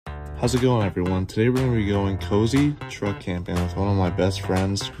How's it going, everyone? Today we're going to be going cozy truck camping with one of my best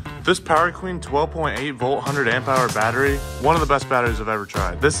friends. This Power Queen 12.8 volt 100 amp hour battery, one of the best batteries I've ever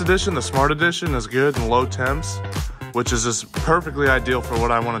tried. This edition, the Smart Edition, is good in low temps, which is just perfectly ideal for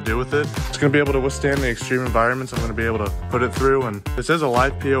what I want to do with it. It's going to be able to withstand the extreme environments I'm going to be able to put it through. And this is a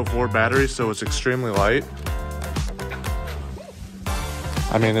LiFePO4 battery, so it's extremely light.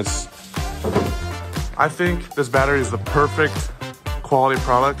 I mean, I think this battery is the perfect quality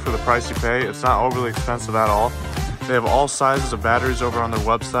product for the price you pay. It's not overly expensive at all. They have all sizes of batteries over on their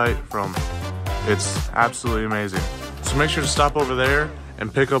website. It's absolutely amazing. So make sure to stop over there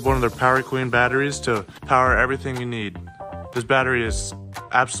and pick up one of their Power Queen batteries to power everything you need. This battery is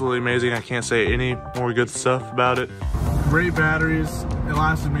absolutely amazing. I can't say any more good stuff about it. Great batteries. It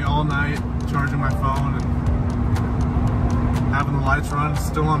lasted me all night charging my phone and having the lights run. It's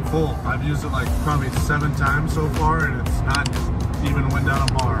still on full. I've used it like probably 7 times so far, and it's not even went down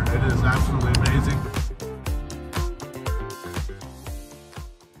a bar.